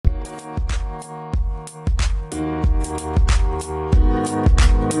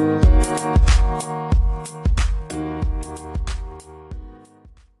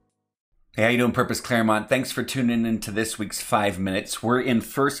Hey, how you doing, Purpose Claremont? Thanks for tuning into this week's 5 Minutes. We're in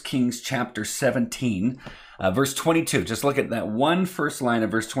 1 Kings chapter 17, verse 22. Just look at that one first line of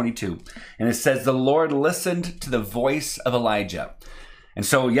verse 22. And it says, the Lord listened to the voice of Elijah. And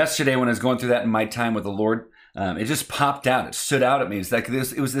so yesterday when I was going through that in my time with the Lord, it just popped out. It stood out at me.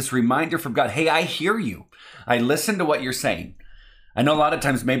 It was this reminder from God. Hey, I hear you. I listen to what you're saying. I know a lot of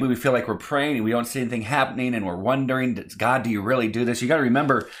times maybe we feel like we're praying and we don't see anything happening and we're wondering, God, do you really do this? You got to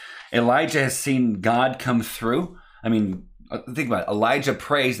remember, Elijah has seen God come through. I mean, think about it. Elijah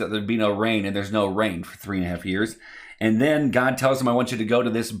prays that there'd be no rain, and there's no rain for 3.5 years. And then God tells him, I want you to go to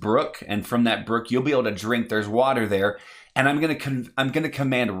this brook, and from that brook, you'll be able to drink. There's water there. And I'm going to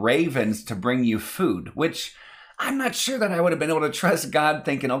command ravens to bring you food, which I'm not sure that I would have been able to trust God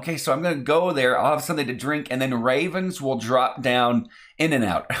thinking, okay, so I'm going to go there. I'll have something to drink, and then ravens will drop down in and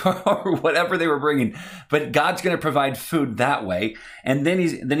out or whatever they were bringing. But God's going to provide food that way. And then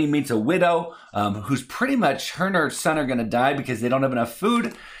he meets a widow who's pretty much, her and her son are going to die because they don't have enough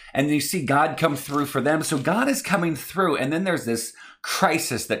food. And you see God come through for them. So God is coming through. And then there's this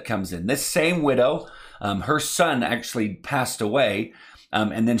crisis that comes in. This same widow, her son actually passed away.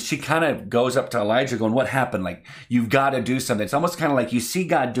 And then she kind of goes up to Elijah going, what happened? Like, you've got to do something. It's almost kind of like you see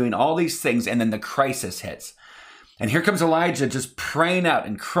God doing all these things and then the crisis hits. And here comes Elijah just praying out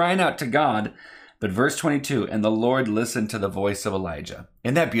and crying out to God. But verse 22, and the Lord listened to the voice of Elijah.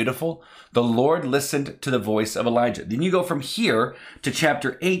 Isn't that beautiful? The Lord listened to the voice of Elijah. Then you go from here to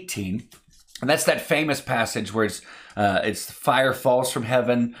chapter 18. And that's that famous passage where it's fire falls from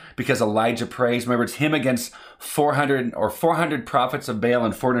heaven because Elijah prays. Remember, it's him against 400 prophets of Baal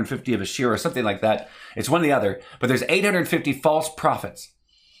and 450 of Asherah, or something like that. It's one or the other. But there's 850 false prophets.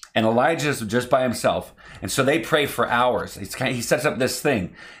 And Elijah's just by himself. And so they pray for hours. He sets up this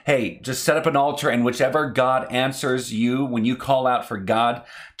thing. Hey, just set up an altar, and whichever God answers you when you call out for God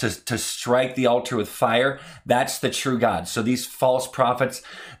to strike the altar with fire, that's the true God. So these false prophets,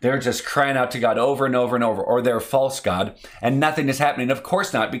 they're just crying out to God over and over and over, or they're false God, and nothing is happening. Of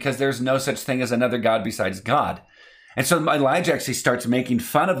course not, because there's no such thing as another God besides God. And so Elijah actually starts making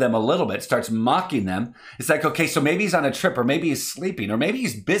fun of them a little bit, starts mocking them. It's like, okay, so maybe he's on a trip, or maybe he's sleeping, or maybe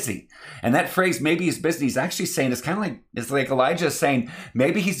he's busy. And that phrase, maybe he's busy, he's actually saying, it's like Elijah is saying,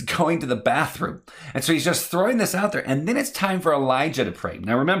 maybe he's going to the bathroom. And so he's just throwing this out there. And then it's time for Elijah to pray.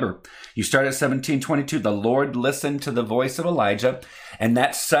 Now remember, you start at 17:22, the Lord listened to the voice of Elijah, and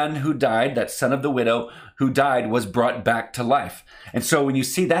that son who died, that son of the widow who died, was brought back to life. And so when you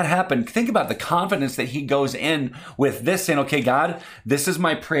see that happen, think about the confidence that he goes in with this, saying, okay, God, this is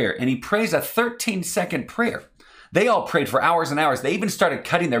my prayer. And he prays a 13-second prayer. They all prayed for hours and hours. They even started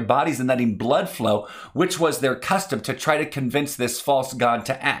cutting their bodies and letting blood flow, which was their custom to try to convince this false god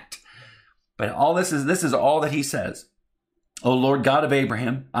to act. But all this is all that he says. O Lord God of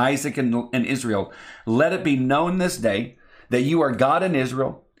Abraham, Isaac, and Israel, let it be known this day that you are God in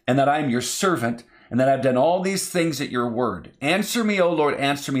Israel, and that I am your servant, and that I've done all these things at your word. Answer me, O Lord,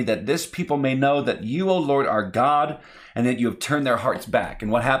 answer me, that this people may know that you, O Lord, are God, and that you have turned their hearts back.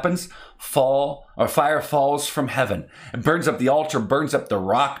 And what happens? Fire falls from heaven. It burns up the altar, burns up the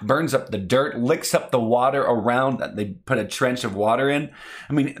rock, burns up the dirt, licks up the water around that they put a trench of water in.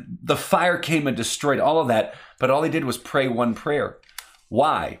 I mean, the fire came and destroyed all of that, but all they did was pray one prayer.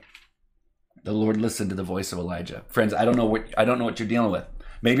 Why? The Lord listened to the voice of Elijah. Friends, I don't know what you're dealing with.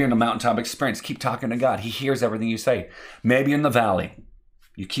 Maybe you're in a mountaintop experience. Keep talking to God. He hears everything you say. Maybe you're in the valley.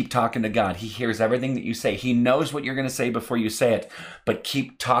 You keep talking to God. He hears everything that you say. He knows what you're going to say before you say it, but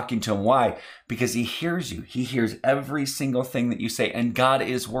keep talking to him. Why? Because he hears you. He hears every single thing that you say, and God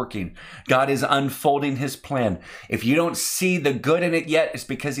is working. God is unfolding his plan. If you don't see the good in it yet, it's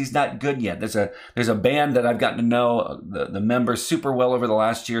because he's not good yet. There's a band that I've gotten to know the members super well over the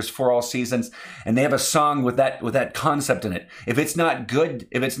last years, For All Seasons, and they have a song with that concept in it. If it's not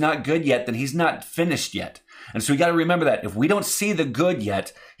good yet, then he's not finished yet. And so we got to remember that if we don't see the good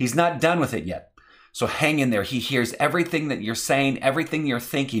yet, he's not done with it yet. So hang in there. He hears everything that you're saying, everything you're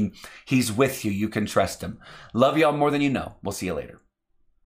thinking. He's with you. You can trust him. Love y'all more than you know. We'll see you later.